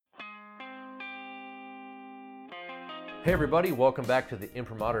Hey everybody, welcome back to the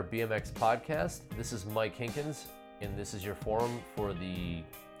Imprimatur BMX podcast. This is Mike Hinkins, and this is your forum for the,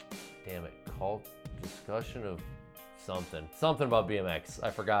 cult discussion of something about BMX.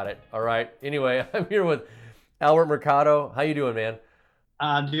 I forgot it. All right. Anyway, I'm here with Albert Mercado. How you doing, man?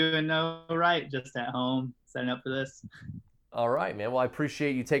 I'm doing all right, just at home, setting up for this. All right, man. Well, I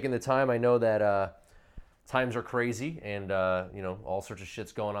appreciate you taking the time. I know that times are crazy and, all sorts of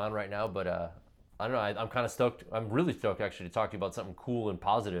shit's going on right now, but I don't know. I'm kind of stoked. I'm really stoked, actually, to talk to you about something cool and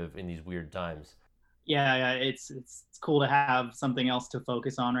positive in these weird times. Yeah, it's cool to have something else to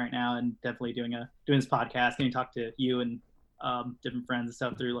focus on right now, and definitely doing this podcast, getting to talk to you and different friends and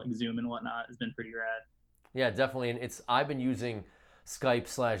stuff through like Zoom and whatnot has been pretty rad. Yeah, definitely. And I've been using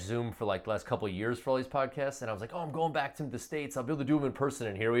Skype/Zoom for like the last couple of years for all these podcasts, and I was like, oh, I'm going back to the States. I'll be able to do them in person,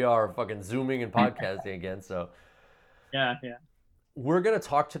 and here we are, fucking Zooming and podcasting again. So Yeah. we're going to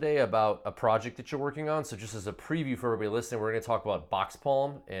talk today about a project that you're working on. So just as a preview for everybody listening, we're going to talk about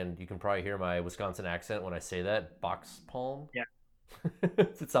Boxpalm, and you can probably hear my Wisconsin accent when I say that. Boxpalm? Yeah.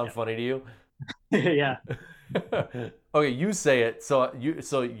 Does it sound funny to you? Yeah. Okay, you say it. So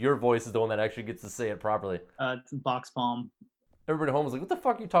your voice is the one that actually gets to say it properly. It's Boxpalm. Everybody at home was like, what the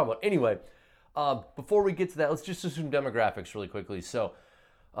fuck are you talking about? Anyway, before we get to that, let's just assume demographics really quickly. So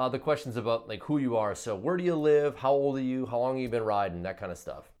the questions about like who you are. So where do you live? How old are you? How long have you been riding? That kind of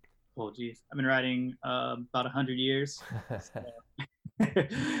stuff. Oh, geez. I've been riding about 100 years.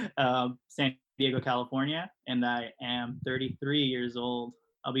 San Diego, California, and I am 33 years old.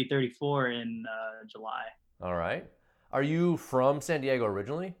 I'll be 34 in July. All right. Are you from San Diego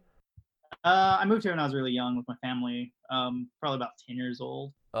originally? I moved here when I was really young with my family, probably about 10 years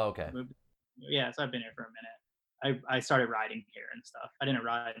old. Oh, okay. Yeah, so I've been here for a minute. I started riding here and stuff. I didn't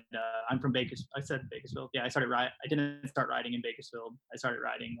ride. I'm from Bakersfield. Yeah, I didn't start riding in Bakersfield. I started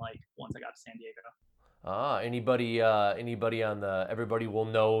riding like once I got to San Diego. Anybody on the everybody will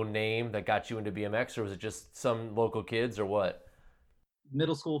know name that got you into BMX, or was it just some local kids, or what?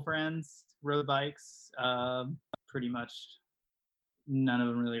 Middle school friends, rode bikes. Pretty much none of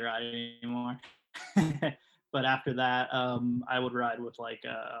them really ride anymore. But after that, I would ride with like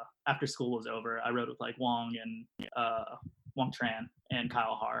after school was over, I rode with like Wong and Wong Tran and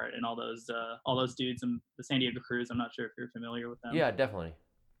Kyle Hart and all those dudes in the San Diego crews. I'm not sure if you're familiar with them. Yeah, definitely.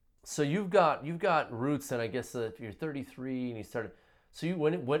 So you've got roots, and I guess if you're 33 and you started. So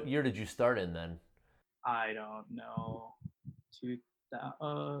what year did you start in then? I don't know.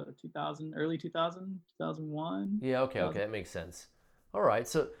 2000, early 2000, 2001. Yeah, okay, that makes sense. All right,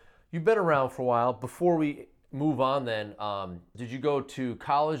 so you've been around for a while. Before we move on then, did you go to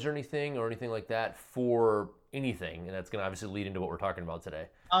college or anything like that for anything? And that's going to obviously lead into what we're talking about today.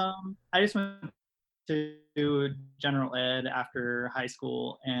 I just went to general ed after high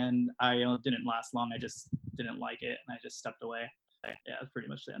school, and I didn't last long. I just didn't like it, and I just stepped away. Yeah, that's pretty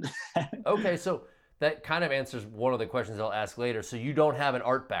much the end. Okay, so that kind of answers one of the questions I'll ask later. So you don't have an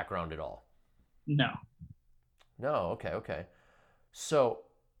art background at all? No. Okay. So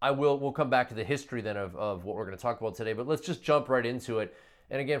we'll come back to the history then of what we're going to talk about today, but let's just jump right into it.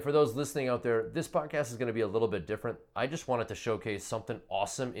 And again, for those listening out there, this podcast is going to be a little bit different. I just wanted to showcase something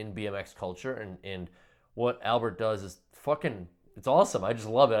awesome in BMX culture, and what Albert does is it's awesome. I just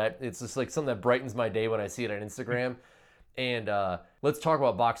love it. It's just like something that brightens my day when I see it on Instagram. And let's talk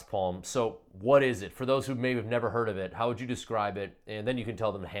about Boxpalm. So what is it? For those who maybe have never heard of it, how would you describe it? And then you can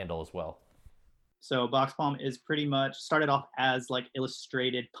tell them the handle as well. So Boxpalm is pretty much started off as like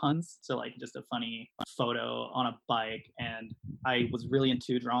illustrated puns. So like just a funny photo on a bike. And I was really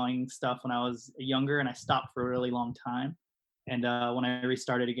into drawing stuff when I was younger, and I stopped for a really long time. And when I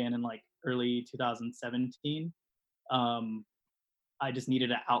restarted again in like early 2017, I just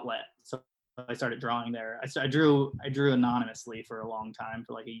needed an outlet. So I started drawing there. I drew anonymously for a long time,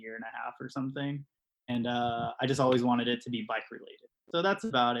 for like a year and a half or something. And I just always wanted it to be bike related. So that's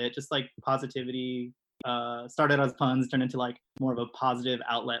about it. Just like positivity. Started as puns, turned into like more of a positive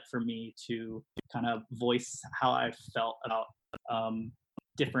outlet for me to kind of voice how I felt about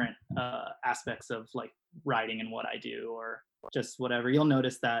different aspects of like writing and what I do, or just whatever. You'll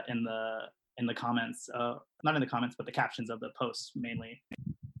notice that in the comments, not in the comments, but the captions of the posts mainly.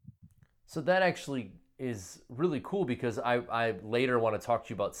 So that actually is really cool, because I later want to talk to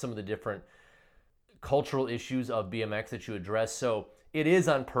you about some of the different cultural issues of BMX that you address. So it is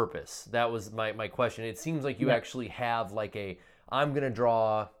on purpose. That was my question. It seems like you actually have like I'm going to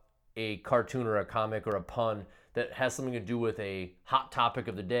draw a cartoon or a comic or a pun that has something to do with a hot topic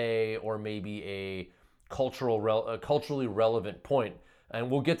of the day, or maybe a culturally relevant point. And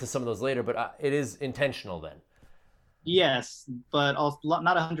we'll get to some of those later, but it is intentional then. Yes, but also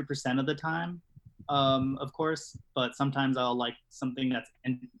not 100% of the time. of course, but sometimes I'll like something that's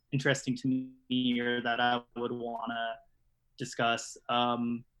interesting to me or that I would want to discuss.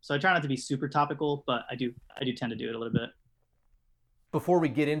 So I try not to be super topical, but I do tend to do it a little bit. Before we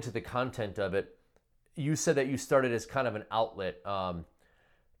get into the content of it, you said that you started as kind of an outlet,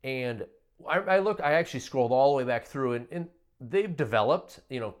 and I actually scrolled all the way back through, and they've developed,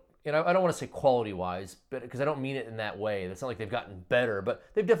 and I don't want to say quality wise, but because I don't mean it in that way. It's not like they've gotten better, but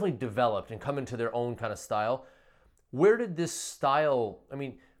they've definitely developed and come into their own kind of style. Where did this style? I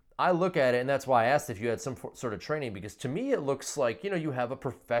mean, I look at it, and that's why I asked if you had some sort of training, because to me it looks like you have a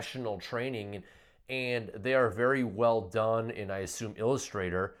professional training, and they are very well done in, I assume,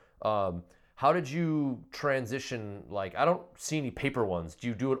 Illustrator. How did you transition? Like, I don't see any paper ones. Do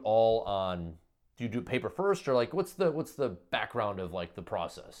you do it all on? Do you do paper first, or like what's the background of like the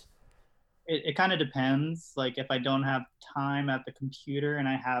process? It kind of depends. Like if I don't have time at the computer and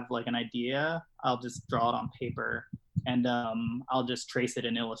I have like an idea, I'll just draw it on paper, and I'll just trace it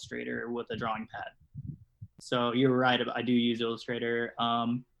in Illustrator with a drawing pad. So you're right. I do use Illustrator.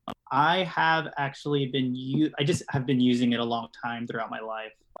 I have actually I just have been using it a long time throughout my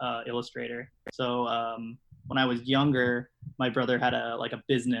life, Illustrator. So when I was younger, my brother had a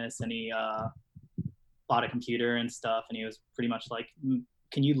business, and he bought a computer and stuff, and he was pretty much like,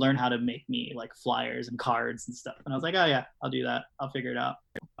 can you learn how to make me like flyers and cards and stuff? And I was like, oh yeah, I'll do that. I'll figure it out.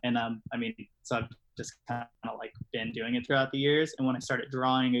 And I mean, so I've just kind of like been doing it throughout the years. And when I started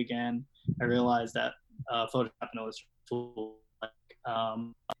drawing again, I realized that Photoshop and Illustrator tool,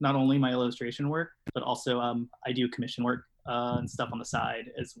 not only my illustration work, but also I do commission work and stuff on the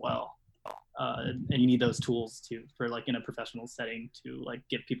side as well. And you need those tools too for like in a professional setting to like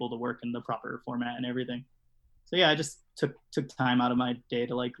get people to work in the proper format and everything. So yeah, I just took time out of my day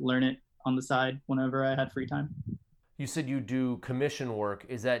to like learn it on the side whenever I had free time. You said you do commission work.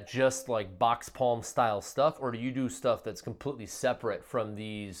 Is that just like Boxpalm style stuff, or do you do stuff that's completely separate from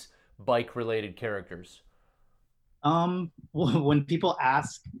these bike related characters? When people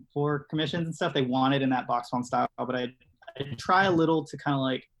ask for commissions and stuff, they want it in that box font style, but I try a little to kind of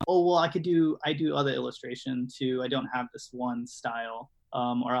like, oh well, I do other illustration too. I don't have this one style,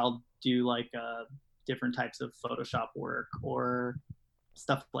 or I'll do like different types of Photoshop work or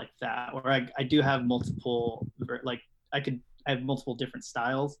stuff like that. Or I do have multiple, like I have multiple different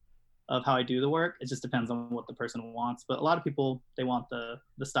styles of how I do the work. It just depends on what the person wants. But a lot of people, they want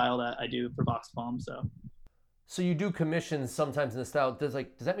the style that I do for Boxpalm. So you do commissions sometimes in the style. Does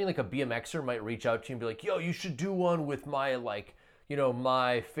that mean like a BMXer might reach out to you and be like, "Yo, you should do one with my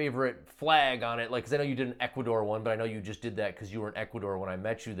my favorite flag on it." Like, because I know you did an Ecuador one, but I know you just did that because you were in Ecuador when I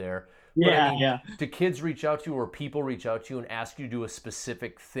met you there. But yeah, I mean, yeah. do kids reach out to you, or people reach out to you and ask you to do a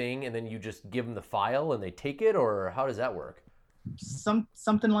specific thing, and then you just give them the file and they take it, or how does that work?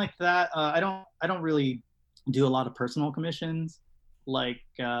 Something like that. I don't really do a lot of personal commissions. Like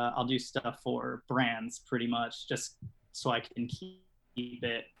I'll do stuff for brands pretty much, just so I can keep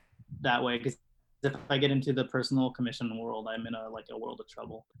it that way. Because if I get into the personal commission world, I'm in a world of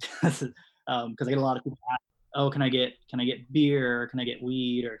trouble. Because I get a lot of people ask, oh, can I get beer, or can I get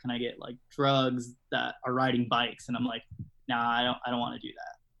weed, or can I get like drugs that are riding bikes? And I'm like, nah, I don't want to do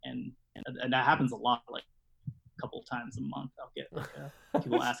that. And that happens a lot. Like a couple of times a month, I'll get like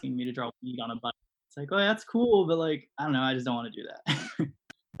people asking me to draw weed on a bike. It's like, oh, that's cool, but like, I don't know, I just don't want to do that.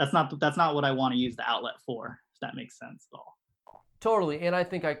 That's not what I want to use the outlet for, if that makes sense at all. Totally, and I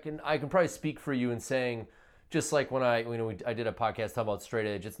think I can probably speak for you in saying, just like when I did a podcast talking about straight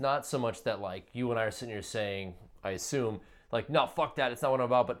edge. It's not so much that like you and I are sitting here saying, I assume, like, no, fuck that, it's not what I'm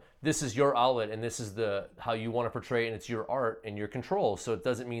about. But this is your outlet, and this is how you want to portray it, and it's your art and your control. So it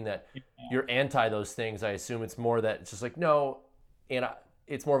doesn't mean that you're anti those things. I assume it's more that it's just like no,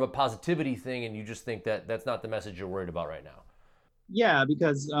 it's more of a positivity thing, and you just think that that's not the message you're worried about right now. Yeah,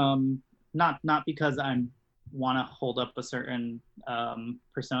 because not because I want to hold up a certain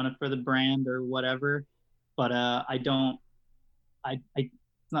persona for the brand or whatever, but I don't I'm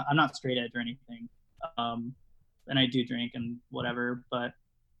not straight edge or anything, and I do drink and whatever, but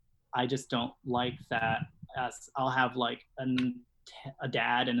I just don't like that. As I'll have like a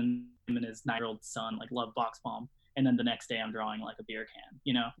dad and him and his 9-year-old son like love Boxpalm, and then the next day I'm drawing like a beer can.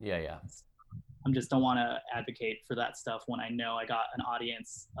 Yeah, yeah. I just don't want to advocate for that stuff when I know I got an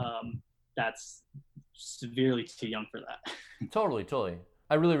audience that's severely too young for that. Totally.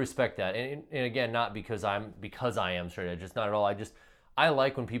 I really respect that, and again, not because I am straight edge. It's not at all. I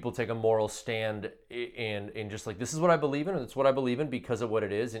like when people take a moral stand and just like, this is what I believe in, and it's what I believe in because of what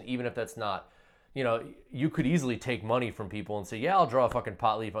it is. And even if that's not, you could easily take money from people and say, yeah, I'll draw a fucking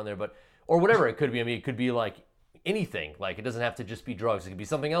pot leaf on there, or whatever it could be. I mean, it could be like, anything. Like, it doesn't have to just be drugs. It could be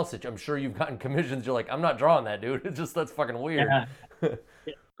something else that I'm sure you've gotten commissions. You're like, I'm not drawing that, dude. It's just, that's fucking weird. Yeah.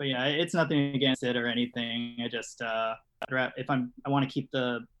 But yeah, it's nothing against it or anything. I just if I want to keep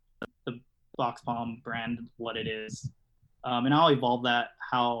the Boxpalm brand what it is, and I'll evolve that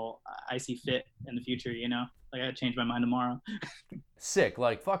how I see fit in the future. You know, like I change my mind tomorrow. Sick.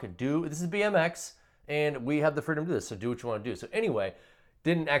 Like, fuck it, dude. This is BMX, and we have the freedom to do this. So do what you want to do. So anyway,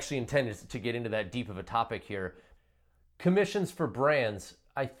 didn't actually intend to get into that deep of a topic here. Commissions for brands.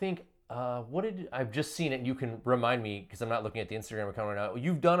 I think I've just seen it, and you can remind me because I'm not looking at the Instagram account right now.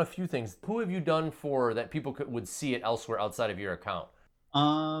 You've done a few things. Who have you done for that people would see it elsewhere outside of your account?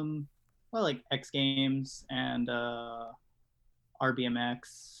 Well, like X Games and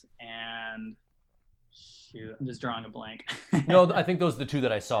RBMX and shoot, I'm just drawing a blank. No, I think those are the two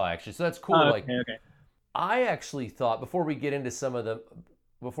that I saw actually. So that's cool. Oh, Like, okay. I actually thought before we get into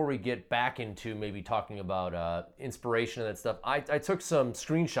before we get back into maybe talking about inspiration and that stuff, I took some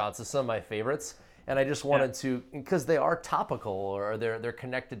screenshots of some of my favorites, and I just wanted to, because they are topical or they're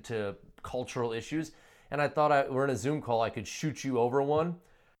connected to cultural issues, and I thought we're in a Zoom call, I could shoot you over one.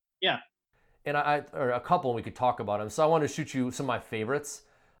 Yeah. And or a couple, and we could talk about them. So I want to shoot you some of my favorites.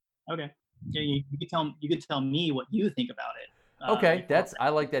 Okay. Yeah, you could tell me what you think about it. Okay, I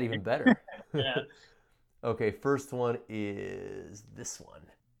like that even better. Yeah. Okay, first one is this one.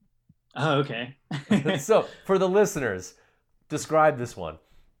 Oh, okay. So for the listeners, describe this one.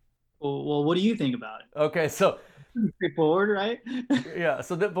 Well, what do you think about it? Okay, so straightforward, right? Yeah,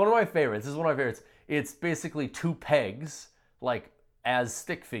 so one of my favorites. This is one of my favorites. It's basically two pegs, like as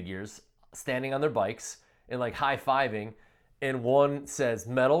stick figures, standing on their bikes and like high-fiving, and one says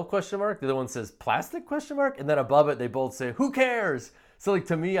metal ? The other one says plastic ? And then above it they both say who cares. So like,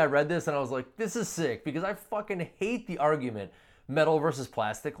 to me, I read this and I was like, this is sick, because I fucking hate the argument metal versus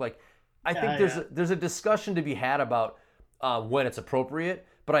plastic. Like, I think there's a discussion to be had about when it's appropriate,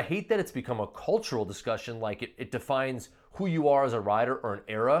 but I hate that it's become a cultural discussion. Like, it defines who you are as a rider or an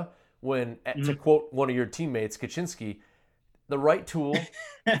era, when, to quote one of your teammates, Kaczynski, the right tool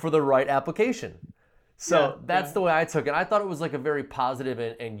for the right application. So that's the way I took it. I thought it was like a very positive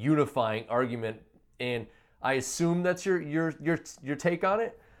and unifying argument, and I assume that's your take on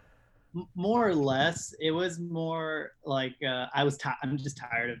it. More or less, it was more like I'm just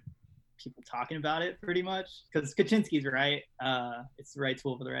tired of people talking about it, pretty much, because Kaczynski's right. It's the right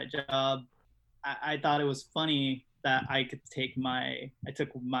tool for the right job. I thought it was funny that I took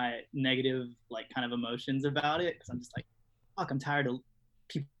my negative, like, kind of emotions about it, because I'm just like, fuck, I'm tired of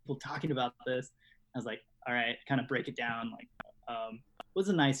people talking about this. I was like, all right, kind of break it down, like, what's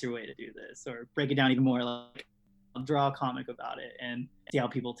a nicer way to do this, or break it down even more, like I'll draw a comic about it and see how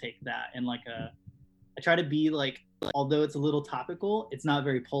people take that. And like I try to be like, although it's a little topical, it's not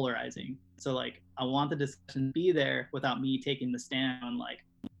very polarizing. So like, I want the discussion to be there without me taking the stand on like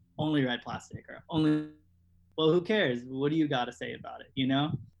only red plastic or only, well, who cares? What do you got to say about it? You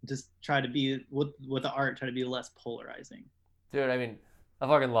know, just try to be with the art, try to be less polarizing. Dude, I mean, I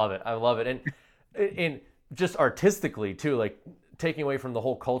fucking love it. I love it. And just artistically too, like, taking away from the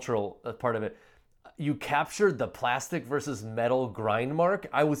whole cultural part of it, you captured the plastic versus metal grind mark.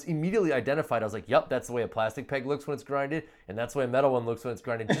 I was immediately identified. I was like, yep, that's the way a plastic peg looks when it's grinded, and that's the way a metal one looks when it's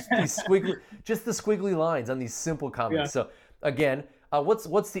grinded. Just these just the squiggly lines on these simple comments. Yeah. So again,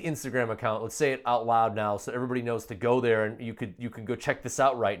 what's the Instagram account? Let's say it out loud now so everybody knows to go there, and you can go check this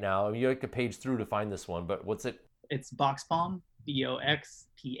out right now. I mean, you have to page through to find this one, but what's it? It's Boxpalm,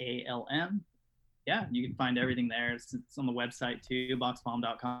 Boxpalm. Yeah, you can find everything there. It's on the website too,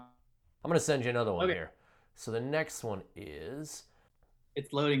 boxpalm.com. I'm going to send you another one here. So the next one is...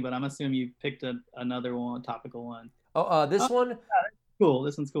 It's loading, but I'm assuming you picked another one, topical one. Oh, this one? Yeah, cool.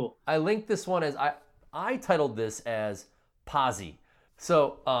 This one's cool. I linked this one as... I titled this as Posy.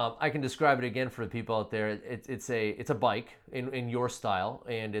 So I can describe it again for the people out there. It's a bike in your style,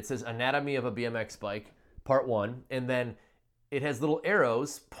 and it says Anatomy of a BMX Bike, Part 1. And then it has little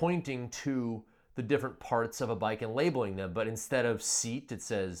arrows pointing to the different parts of a bike and labeling them. But instead of seat, it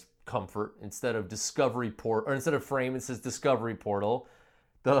says comfort. Instead of instead of frame, it says discovery portal.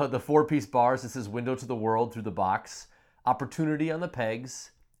 The 4-piece bars, it says window to the world through the box. Opportunity on the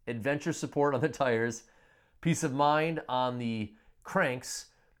pegs. Adventure support on the tires. Peace of mind on the cranks.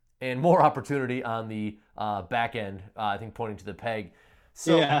 And more opportunity on the back end, I think pointing to the peg.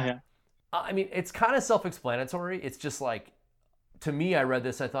 So, yeah. I mean, it's kind of self-explanatory. It's just like, to me, I read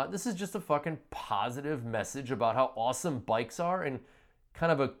this, I thought, this is just a fucking positive message about how awesome bikes are in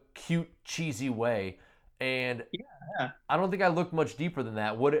kind of a cute, cheesy way. And I don't think I looked much deeper than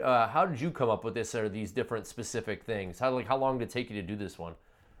that. How did you come up with this or these different specific things? How long did it take you to do this one?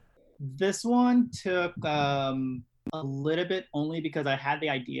 This one took a little bit, only because I had the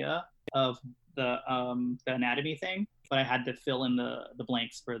idea of the anatomy thing, but I had to fill in the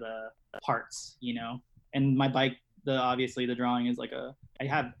blanks for the parts, you know. And my bike, obviously the drawing is like I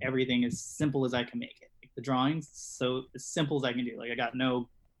have everything as simple as I can make it. Like the drawings so as simple as I can do. Like I got no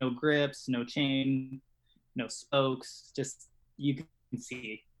grips, no chain, no spokes. Just you can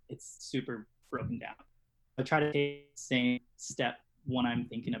see it's super broken down. I try to take the same step when I'm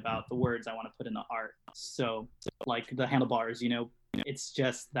thinking about the words I want to put in the art. So like the handlebars, you know, it's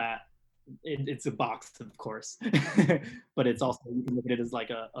just that it's a box, of course, but it's also, you can look at it as like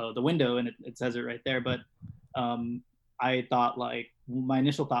the window, and it says it right there. But I thought, like, my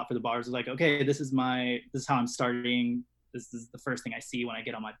initial thought for the bars was like, okay, this is how I'm starting. This is the first thing I see when I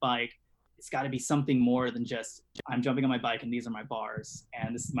get on my bike. It's got to be something more than just I'm jumping on my bike and these are my bars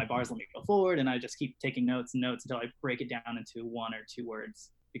and this is my bars. Let me go forward, and I just keep taking notes and notes until I break it down into one or two words,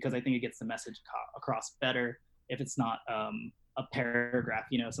 because I think it gets the message across better if it's not a paragraph.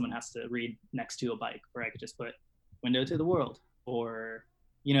 You know, someone has to read next to a bike, where I could just put window to the world, or,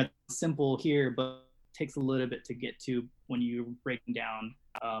 you know, simple here, but takes a little bit to get to when you're breaking down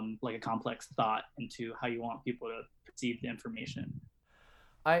like a complex thought into how you want people to perceive the information.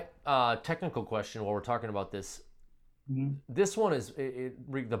 Technical question while we're talking about this. Mm-hmm. This one is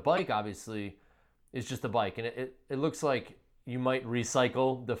the bike obviously is just a bike, and it looks like you might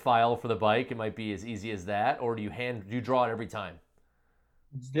recycle the file for the bike. It might be as easy as that, or do you draw it every time?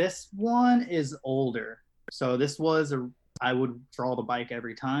 This one is older. So this was I would draw the bike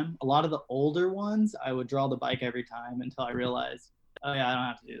every time. A lot of the older ones, I would draw the bike every time until I realized, oh yeah, I don't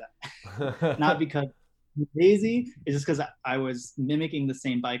have to do that. Not because I'm lazy, it's just because I was mimicking the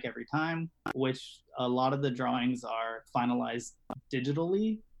same bike every time, which a lot of the drawings are finalized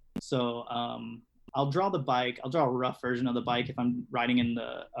digitally. So I'll draw the bike. I'll draw a rough version of the bike if I'm writing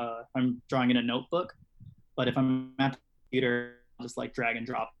if I'm drawing in a notebook. But if I'm at the computer, I'll just like drag and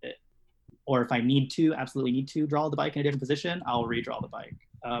drop it. Or if I absolutely need to draw the bike in a different position, I'll redraw the bike.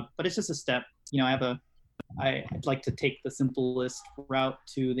 But it's just a step. You know, I'd like to take the simplest route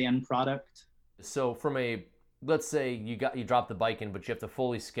to the end product. So let's say you drop the bike in, but you have to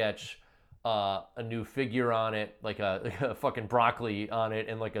fully sketch a new figure on it, like a fucking broccoli on it,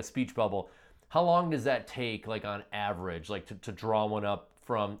 and like a speech bubble. How long does that take, like on average, like to draw one up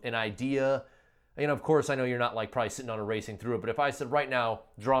from an idea? And of course, I know you're not like probably sitting on a racing through it, but if I said right now,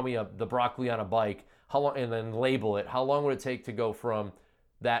 draw me the broccoli on a bike, how long, and then label it, how long would it take to go from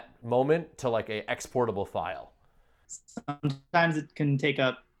that moment to like a exportable file? Sometimes it can take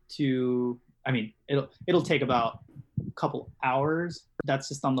up to, I mean, it'll take about a couple hours. That's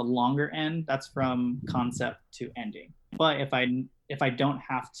just on the longer end. That's from concept to ending. But if I don't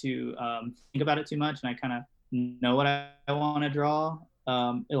have to think about it too much, and I kind of know what I want to draw,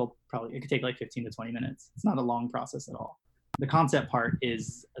 it could take like 15 to 20 minutes. It's not a long process at all. The concept part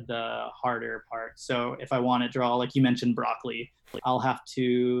is the harder part. So if I want to draw, like you mentioned, broccoli, I'll have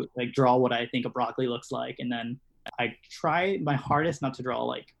to like draw what I think a broccoli looks like, and then I try my hardest not to draw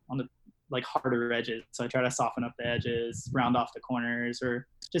like on the like harder edges. So I try to soften up the edges, round off the corners, or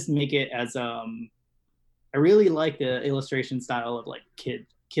just make it as I really like the illustration style of like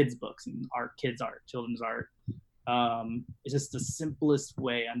kids books and kids art, children's art. It's just the simplest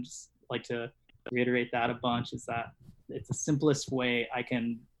way. I'm just like to reiterate that a bunch, is that it's the simplest way I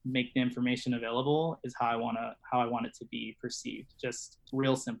can make the information available is how I want it to be perceived. Just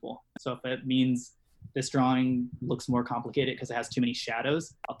real simple. So if it means this drawing looks more complicated because it has too many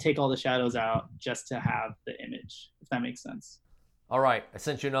shadows, I'll take all the shadows out just to have the image, if that makes sense. All right, I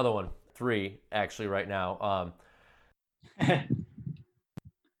sent you another one, 3 actually right now.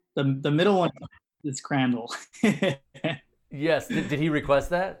 The middle one is Crandall. Yes, did he request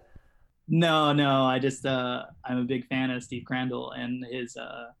that? No, I just I'm a big fan of Steve Crandall and his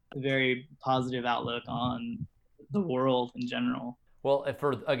very positive outlook on the world in general. Well,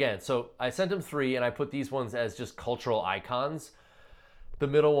 so I sent him 3, and I put these ones as just cultural icons. The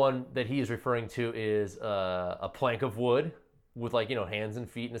middle one that he is referring to is a plank of wood with, like, you know, hands and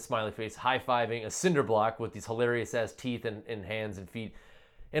feet and a smiley face, high-fiving a cinder block with these hilarious-ass teeth and hands and feet.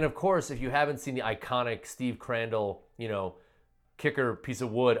 And of course, if you haven't seen the iconic Steve Crandall, you know, kicker piece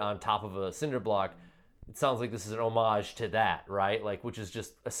of wood on top of a cinder block, it sounds like this is an homage to that, right? Like, which is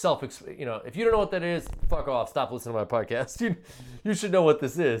just a you know, if you don't know what that is, fuck off, stop listening to my podcast. You should know what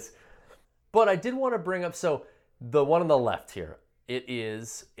this is. But I did want to bring up, so the one on the left here, it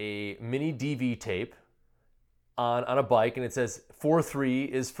is a mini DV tape on a bike, and it says 4-3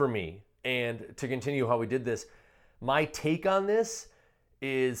 is for me. And to continue how we did this, my take on this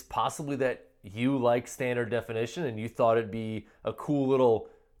is possibly that you like standard definition and you thought it'd be a cool little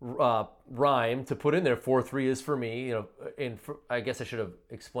rhyme to put in there. 4:3 is for me, and I guess I should have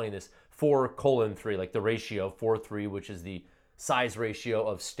explained this. 4:3, like the ratio 4:3, which is the size ratio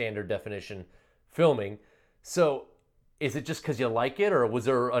of standard definition filming. So is it just because you like it, or was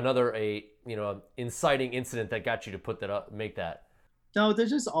there another inciting incident that got you to put that up, make that? No, there's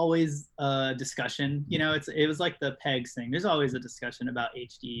just always a discussion. It was like the pegs thing. There's always a discussion about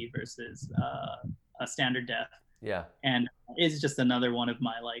HD versus a standard def. Yeah. And it's just another one of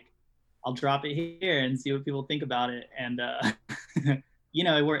my I'll drop it here and see what people think about it. And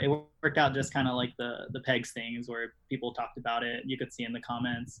it worked out just kind of like the pegs things where people talked about it. You could see in the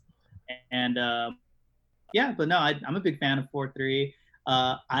comments, and yeah. But no, I'm a big fan of 4:3.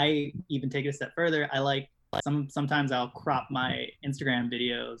 I even take it a step further. I like sometimes I'll crop my Instagram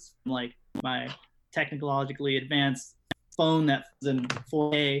videos from my technologically advanced phone that's in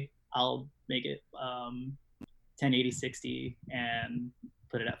 4K. I'll make it 1080 60 and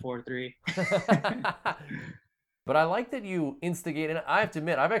put it at 4:3. But I like that you instigate, and I have to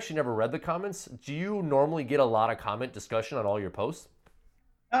admit, I've actually never read the comments. Do you normally get a lot of comment discussion on all your posts?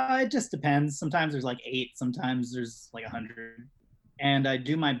 It just depends. Sometimes there's 8, sometimes there's 100. And I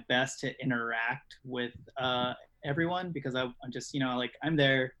do my best to interact with everyone because I'm just, I'm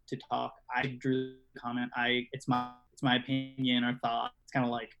there to talk. I drew the comment. It's my opinion or thought. It's kind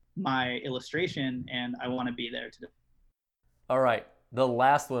of like my illustration, and I want to be there to. All right, the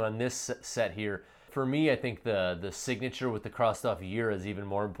last one on this set here. For me, I think the signature with the crossed off year is even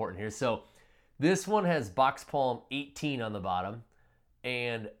more important here. So this one has Boxpalm 18 on the bottom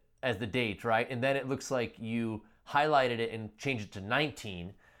and as the date, right? And then it looks like you highlighted it and changed it to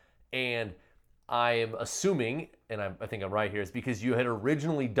 19. And I am assuming, and I think I'm right here, is because you had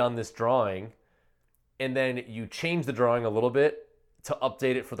originally done this drawing and then you changed the drawing a little bit to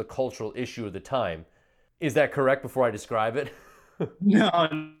update it for the cultural issue of the time. Is that correct before I describe it? No,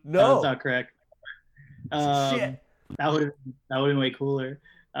 that's not correct. Shit. That would have been way cooler.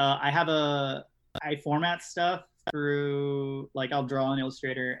 I format stuff through I'll draw in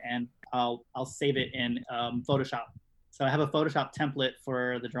Illustrator and I'll save it in Photoshop. So I have a Photoshop template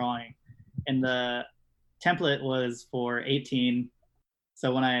for the drawing, and the template was for 18.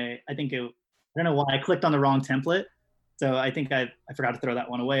 So when I don't know why I clicked on the wrong template. So I think I forgot to throw that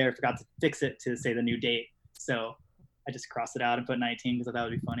one away, or forgot to fix it to say the new date. So I just crossed it out and put 19 because I thought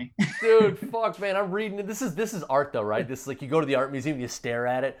it would be funny. Dude, fuck, man, I'm reading it. This is art though, right? This you go to the art museum, you stare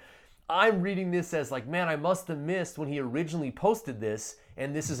at it. I'm reading this as man, I must have missed when he originally posted this,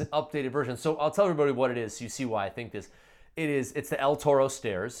 and this is an updated version. So I'll tell everybody what it is so you see why I think this. It's the El Toro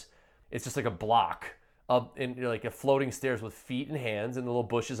stairs. It's just like a block of a floating stairs with feet and hands and the little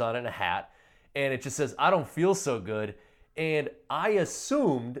bushes on it and a hat. And it just says, I don't feel so good. And I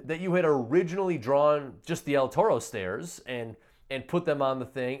assumed that you had originally drawn just the El Toro stairs and put them on the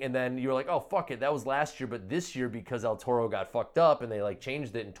thing, and then you were like, oh, fuck it, that was last year, but this year, because El Toro got fucked up and they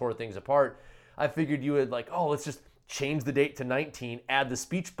changed it and tore things apart, I figured you would oh, let's just change the date to 19, add the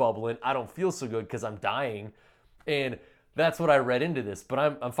speech bubble in, I don't feel so good because I'm dying, and that's what I read into this, but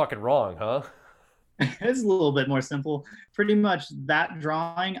I'm fucking wrong, huh? It's a little bit more simple. Pretty much that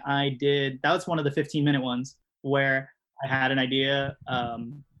drawing I did, that was one of the 15-minute ones where I had an idea,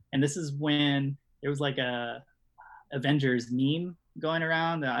 and this is when there was a Avengers meme going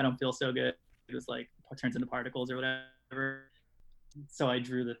around that I don't feel so good. It was turns into particles or whatever. So I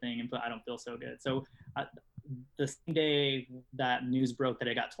drew the thing and put I don't feel so good. So the same day that news broke that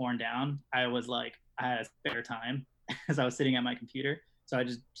it got torn down, I was I had a spare time as I was sitting at my computer. So I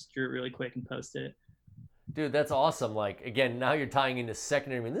just drew it really quick and posted it. Dude, that's awesome. Again, now you're tying into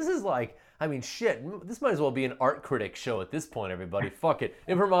secondary. I mean, this is shit. This might as well be an art critic show at this point, everybody. Fuck it.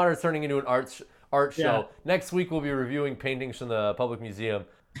 Imprimatur is turning into an art show. Yeah. Next week we'll be reviewing paintings from the public museum.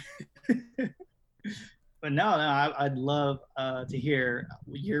 But no, I'd love to hear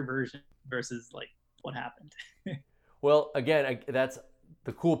your version versus what happened. Well, again, that's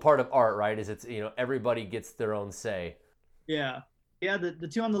the cool part of art, right? Is it's everybody gets their own say. Yeah. The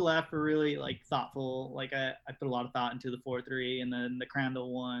two on the left were really thoughtful. I put a lot of thought into the 4:3, and then the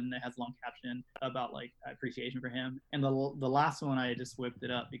Crandall one that has a long caption about appreciation for him, and the last one I just whipped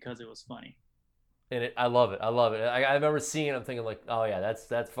it up because it was funny. And I love it. I remember seeing it. I'm thinking oh yeah, that's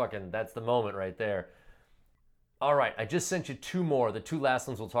the moment right there. All right, I just sent you two more. The two last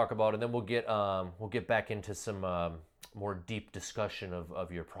ones we'll talk about, and then we'll get back into some more deep discussion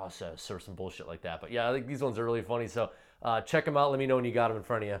of your process or some bullshit like that. But yeah, I think these ones are really funny. So check them out. Let me know when you got them in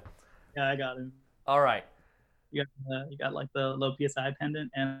front of you. Yeah, I got them. All right. You got the low PSI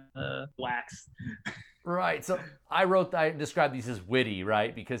pendant and the wax. Right. So I described these as witty,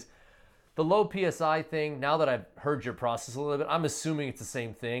 right? Because The low PSI thing, now that I've heard your process a little bit, I'm assuming it's the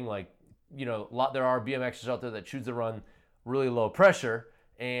same thing. Like, there are BMXers out there that choose to run really low pressure.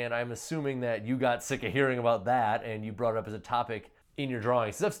 And I'm assuming that you got sick of hearing about that and you brought it up as a topic in your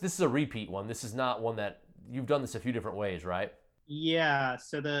drawings. So this is a repeat one. This is not one that you've done this a few different ways, right? Yeah,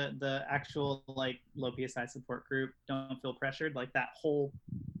 so the actual like low PSI support group, don't feel pressured, like that whole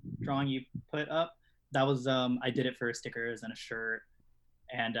drawing you put up, that was I did it for stickers and a shirt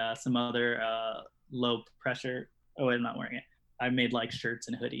and some other low pressure. Oh, I'm not wearing it. I made like shirts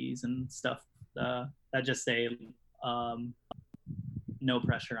and hoodies and stuff that just say no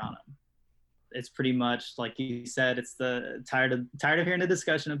pressure on them. It's pretty much like you said. It's the tired of hearing the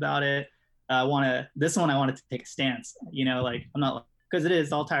discussion about it. I wanted to take a stance. Like I'm not, because it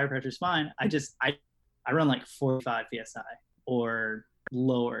is all tire pressure is fine. I run like 45 psi or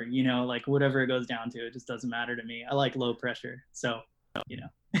lower. Like whatever it goes down to, it just doesn't matter to me. I like low pressure, so.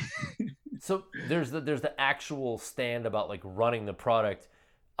 So there's the actual stand about like running the product.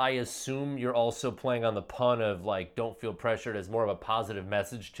 I assume you're also playing on the pun of like don't feel pressured as more of a positive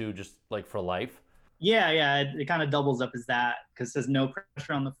message too, just like for life. Yeah, it kind of doubles up as that because it says no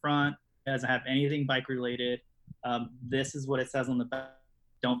pressure on the front. It doesn't have anything bike related. This is what it says on the back.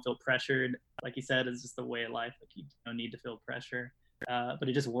 Don't feel pressured. Like you said, it's just the way of life. Like you don't need to feel pressure. But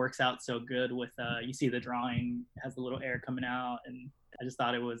it just works out so good with you see the drawing has the little air coming out, and I just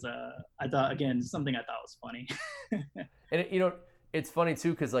thought it was I thought again something I thought was funny. And it's funny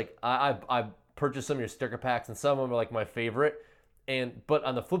too because like I purchased some of your sticker packs and some of them are like my favorite, but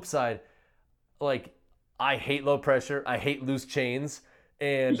on the flip side, like I hate low pressure, I hate loose chains,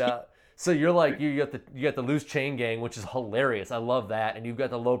 and so you're like you got the loose chain gang, which is hilarious. I love that, and you've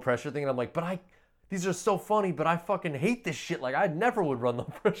got the low pressure thing, and I'm like, but these are so funny, but I fucking hate this shit. Like I never would run low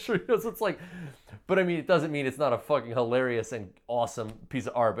pressure. So it's like, but I mean, it doesn't mean it's not a fucking hilarious and awesome piece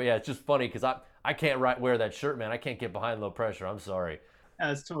of art. But yeah, it's just funny because I can't wear that shirt, man. I can't get behind low pressure. I'm sorry.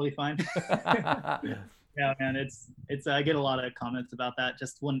 It's totally fine. Yeah, man, it's I get a lot of comments about that.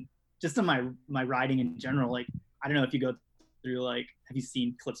 Just in my riding in general. Like I don't know if you go through like have you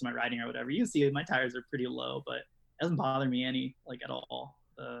seen clips of my riding or whatever? You see my tires are pretty low, but it doesn't bother me any like at all.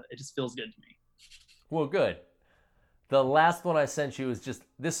 It just feels good to me. Well, good. The last one I sent you is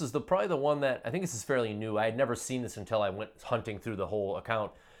this is probably the one that I think this is fairly new. I had never seen this until I went hunting through the whole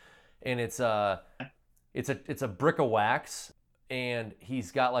account, and it's a brick of wax, and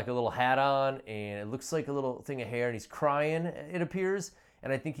he's got like a little hat on, and it looks like a little thing of hair, and he's crying. It appears,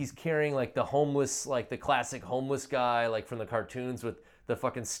 and I think he's carrying like the homeless, like the classic homeless guy, like from the cartoons with the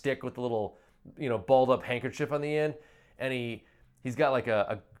fucking stick with the little, balled up handkerchief on the end, and he's got like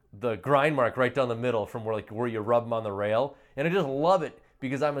the grind mark right down the middle from where you rub them on the rail. And I just love it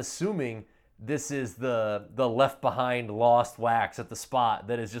because I'm assuming this is the left behind lost wax at the spot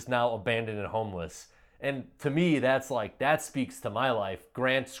that is just now abandoned and homeless. And to me, that speaks to my life.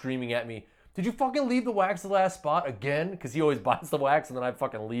 Grant screaming at me, did you fucking leave the wax at the last spot again? Because he always buys the wax and then I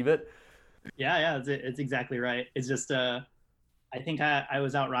fucking leave it. Yeah, it's exactly right. It's just I think I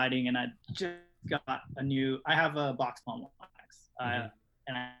was out riding and I just got I have a Boxpalm wax. Mm-hmm.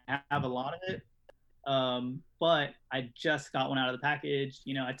 And I have a lot of it, but I just got one out of the package.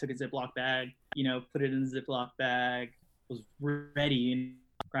 I took a Ziploc bag, put it in the Ziploc bag, was ready,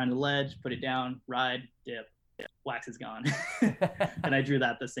 grind the ledge, put it down, ride, dip, wax is gone. And I drew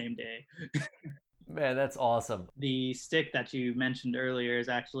that the same day. Man, that's awesome. The stick that you mentioned earlier is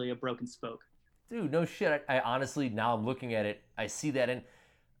actually a broken spoke. Dude, no shit. I honestly, now I'm looking at it, I see that, and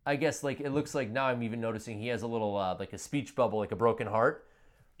I guess like it looks like now I'm even noticing he has a little like a speech bubble, like a broken heart.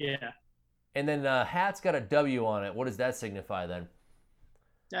 Yeah. And then the hat's got a W on it. What does that signify then?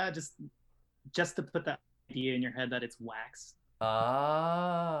 Just to put that idea in your head that it's wax.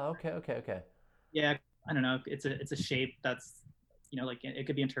 Ah, okay. Yeah, I don't know. It's a shape that's, like it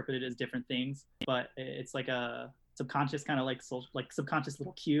could be interpreted as different things, but it's like a subconscious kind of like subconscious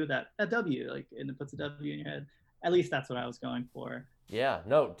little cue that W, like, and it puts a W in your head. At least that's what I was going for. Yeah,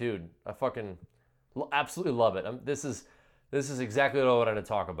 no, dude, I fucking absolutely love it. This is exactly what I wanted to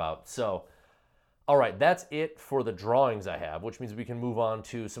talk about. So, all right, that's it for the drawings I have, which means we can move on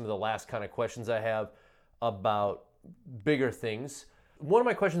to some of the last kind of questions I have about bigger things. One of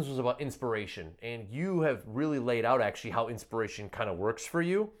my questions was about inspiration, and you have really laid out actually how inspiration kind of works for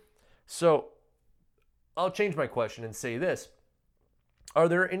you. So I'll change my question and say this. Are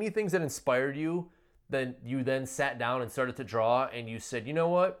there any things that inspired you that you then sat down and started to draw and you said, you know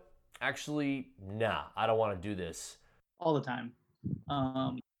what? Actually, nah, I don't want to do this. All the time.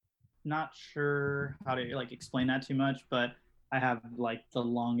 Not sure how to like explain that too much, but I have like the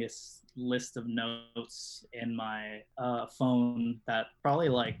longest list of notes in my phone that probably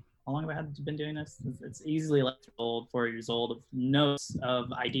like how long have I been doing this? It's easily like 4 years old, of notes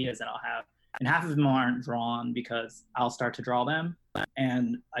of ideas that I'll have. And half of them aren't drawn because I'll start to draw them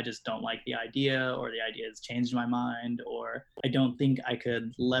and I just don't like the idea, or the idea has changed my mind, or I don't think I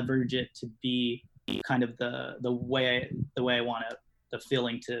could leverage it to be kind of the way I want it, the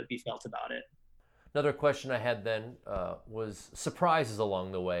feeling to be felt about it. Another question I had then was surprises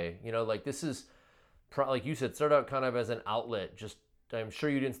along the way. You know, like this is, like you said, start out kind of as an outlet. Just, I'm sure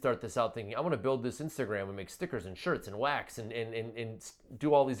you didn't start this out thinking, I want to build this Instagram and make stickers and shirts and wax and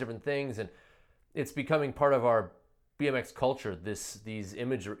do all these different things. And it's becoming part of our BMX culture, these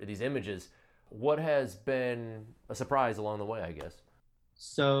images. What has been a surprise along the way, I guess?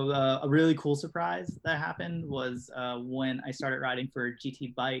 So a really cool surprise that happened was when I started riding for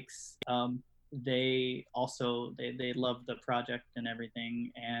GT Bikes. They also they loved the project and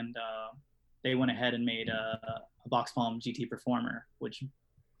everything, and they went ahead and made a Boxpalm GT Performer, which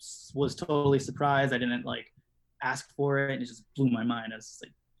was totally surprised. I didn't like ask for it, and it just blew my mind. I was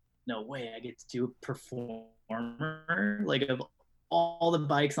like, no way, I get to do a performer, like of all the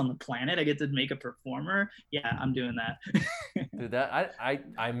bikes on the planet, I get to make a performer. Yeah, I'm doing that. Dude, that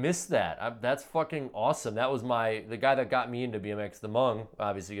I missed that. That's fucking awesome. That was the guy that got me into BMX, the Mung.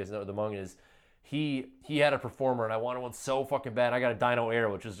 Obviously, you guys know what the Mung is. He had a performer, and I wanted one so fucking bad. I got a Dyno Air,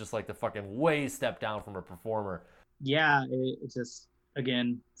 which is just like the fucking way step down from a performer. Yeah, it's just,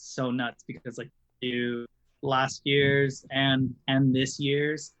 again, so nuts because like you last year's and this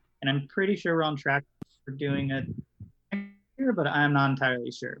year's, and I'm pretty sure we're on track for doing it here, but I'm not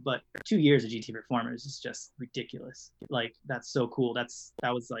entirely sure. But 2 years of GT Performers is just ridiculous. Like that's so cool. That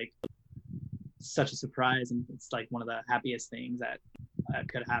was like such a surprise, and it's like one of the happiest things that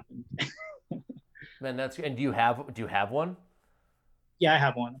could happen. Man, that's, and do you have one? Yeah, I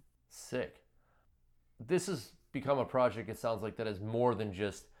have one. Sick. This has become a project, it sounds like, that is more than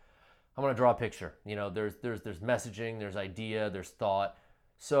just, I'm gonna draw a picture. You know, there's messaging, there's idea, there's thought.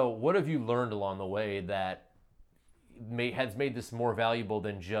 So what have you learned along the way that has made this more valuable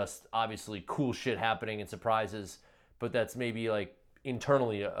than just obviously cool shit happening and surprises, but that's maybe like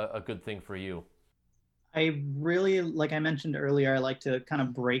internally a good thing for you? I really, like I mentioned earlier, I like to kind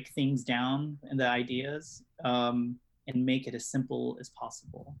of break things down into ideas, and make it as simple as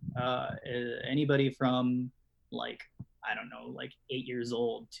possible. Anybody from like, I don't know, like 8 years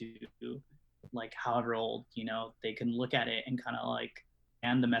old to like however old, they can look at it and kind of like,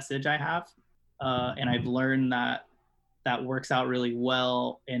 and the message I have. And I've learned that that works out really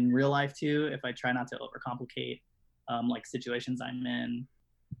well in real life too, if I try not to overcomplicate like situations I'm in,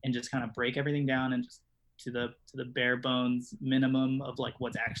 and just kind of break everything down and just to the bare bones minimum of like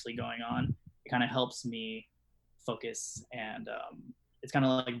what's actually going on. It kind of helps me focus, and it's kind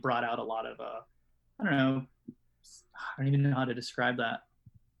of like brought out a lot of I don't know, I don't even know how to describe that.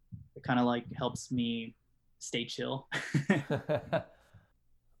 It kind of like helps me stay chill.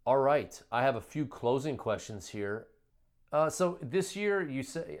 All right, I have a few closing questions here. So this year, you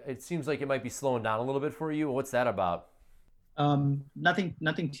say it seems like it might be slowing down a little bit for you. What's that about?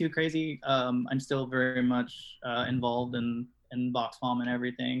 Nothing too crazy. I'm still very much involved in Boxpalm and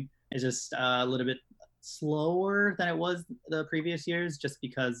everything. It's just a little bit slower than it was the previous years, just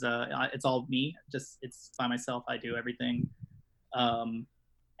because it's all me. Just it's by myself. I do everything. And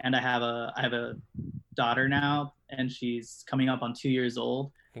I have a daughter now, and she's coming up on 2 years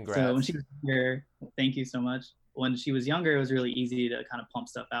old. Congrats. So when she was younger, thank you so much. When she was younger, it was really easy to kind of pump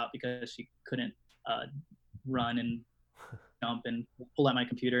stuff out because she couldn't run and jump and pull out my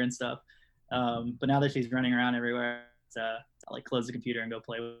computer and stuff. But now that she's running around everywhere, I like close the computer and go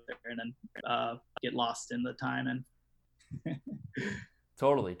play with her, and then get lost in the time. And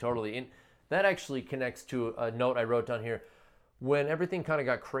Totally. And that actually connects to a note I wrote down here. When everything kind of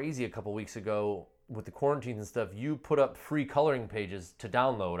got crazy a couple weeks ago with the quarantines and stuff, you put up free coloring pages to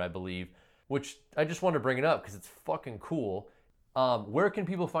download, I believe, which I just wanted to bring it up because it's fucking cool. Where can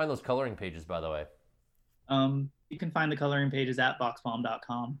people find those coloring pages, by the way? You can find the coloring pages at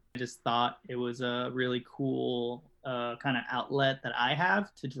boxpalm.com. I just thought it was a really cool kind of outlet that I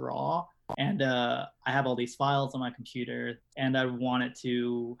have to draw. And I have all these files on my computer, and I wanted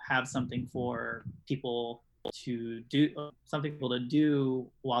to have something for people to do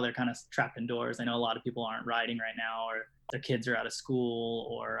while they're kind of trapped indoors. I know a lot of people aren't riding right now, or their kids are out of school,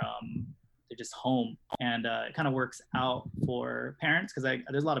 or they're just home, and it kind of works out for parents because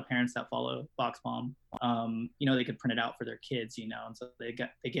there's a lot of parents that follow Boxpalm. They could print it out for their kids, and so they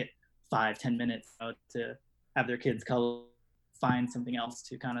get 5-10 minutes to have their kids find something else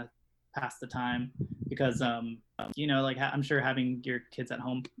to kind of pass the time, because like I'm sure having your kids at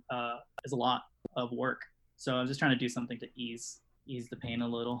home is a lot of work. So I was just trying to do something to ease ease the pain a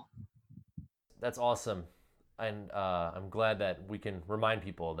little. That's awesome. And I'm glad that we can remind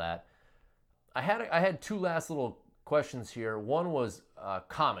people of that. I had two last little questions here. One was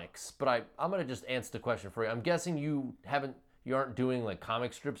comics, but I'm gonna just answer the question for you. I'm guessing you aren't doing like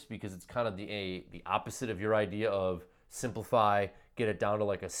comic strips because it's kind of the opposite of your idea of simplify, get it down to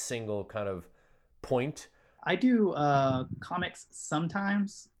like a single kind of point. I do comics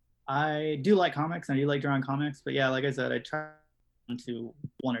sometimes. I do like comics and I do like drawing comics, but yeah, like I said, I try to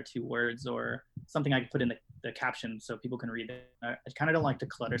one or two words or something I can put in the caption so people can read it. I kind of don't like to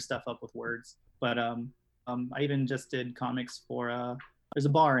clutter stuff up with words, but I even just did comics for there's a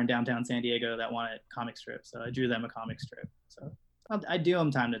bar in downtown San Diego that wanted comic strips, so I drew them a comic strip. So I do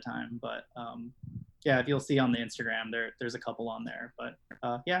them time to time, but yeah, if you'll see on the Instagram, there's a couple on there,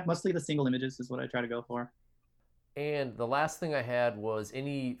 but yeah, mostly the single images is what I try to go for. And the last thing I had was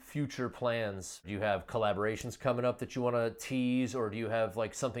any future plans. Do you have collaborations coming up that you want to tease, or do you have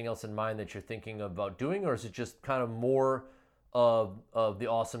like something else in mind that you're thinking about doing, or is it just kind of more of the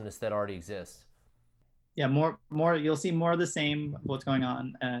awesomeness that already exists? Yeah, more you'll see more of the same of what's going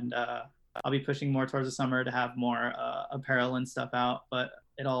on, and I'll be pushing more towards the summer to have more apparel and stuff out, but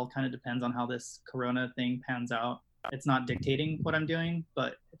it all kind of depends on how this corona thing pans out. It's not dictating what I'm doing,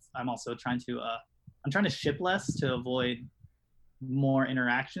 but I'm also trying to I'm trying to ship less to avoid more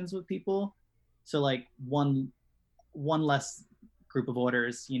interactions with people. So like one less group of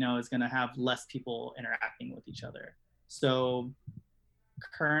orders, is going to have less people interacting with each other. So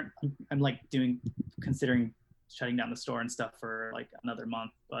I'm like considering shutting down the store and stuff for like another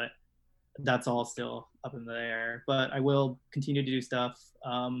month, but that's all still up in the air. But I will continue to do stuff.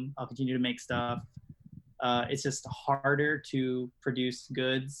 I'll continue to make stuff. It's just harder to produce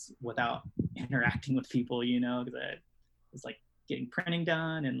goods without interacting with people, because it's like getting printing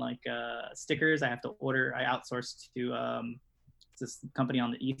done and like stickers I have to order. I outsourced to this company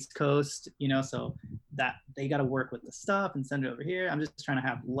on the East Coast, so that they got to work with the stuff and send it over here. I'm just trying to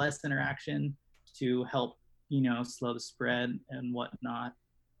have less interaction to help, slow the spread and whatnot.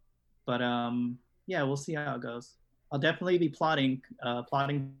 But yeah, we'll see how it goes. I'll definitely be plotting.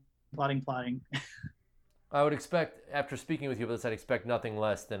 I would expect, after speaking with you about this, I'd expect nothing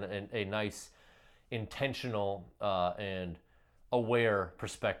less than a nice, intentional, and aware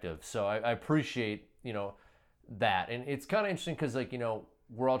perspective. So I appreciate, that. And it's kind of interesting because, like,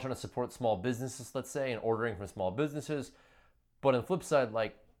 we're all trying to support small businesses, let's say, and ordering from small businesses. But on the flip side,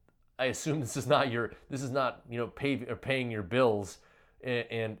 like, I assume this is not paying your bills,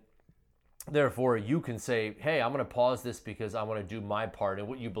 and therefore you can say, hey, I'm going to pause this because I want to do my part and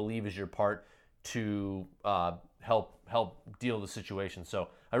what you believe is your part to help deal with the situation. So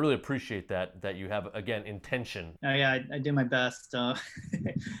I really appreciate that you have, again, intention. Yeah, I do my best.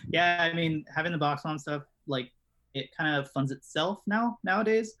 Yeah, I mean, having the Boxpalm stuff, like, it kind of funds itself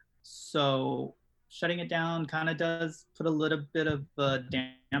nowadays. So shutting it down kind of does put a little bit of a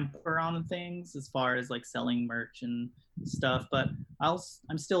damper on things as far as like selling merch and stuff. But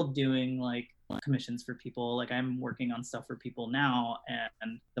I'm still doing like commissions for people. Like, I'm working on stuff for people now,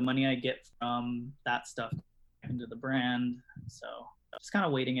 and the money I get from that stuff into the brand. So just kind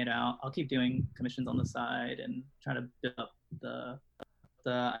of waiting it out. I'll keep doing commissions on the side and try to build up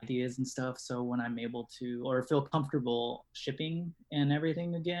the ideas and stuff, so when I'm able to or feel comfortable shipping and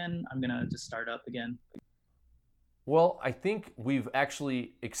everything again, I'm gonna just start up again. Well, I think we've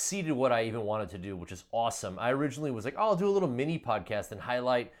actually exceeded what I even wanted to do, which is awesome. I originally was like, oh, I'll do a little mini podcast and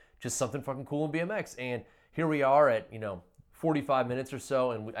highlight just something fucking cool in BMX. And here we are at, 45 minutes or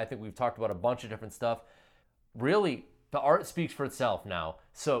so, and I think we've talked about a bunch of different stuff. Really, the art speaks for itself now.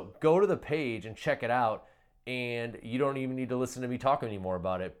 So go to the page and check it out, and you don't even need to listen to me talk anymore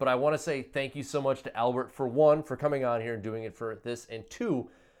about it. But I want to say thank you so much to Albert, for one, for coming on here and doing it for this, and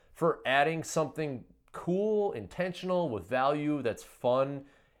two, for adding something cool, intentional, with value, that's fun,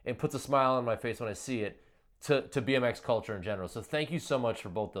 and puts a smile on my face when I see it, to BMX culture in general. So thank you so much for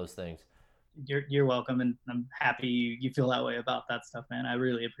both those things. You're welcome, and I'm happy you feel that way about that stuff, man. I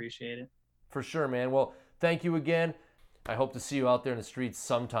really appreciate it. For sure, man. Well, thank you again. I hope to see you out there in the streets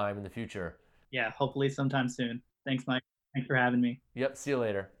sometime in the future. Yeah, hopefully sometime soon. Thanks, Mike. Thanks for having me. Yep, see you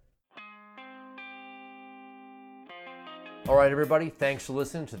later. All right, everybody, thanks for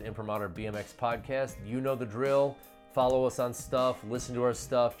listening to the Imprimatur BMX podcast. You know the drill. Follow us on stuff, listen to our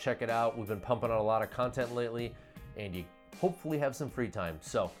stuff, check it out. We've been pumping out a lot of content lately, and you hopefully have some free time.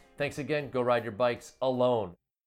 So thanks again. Go ride your bikes alone.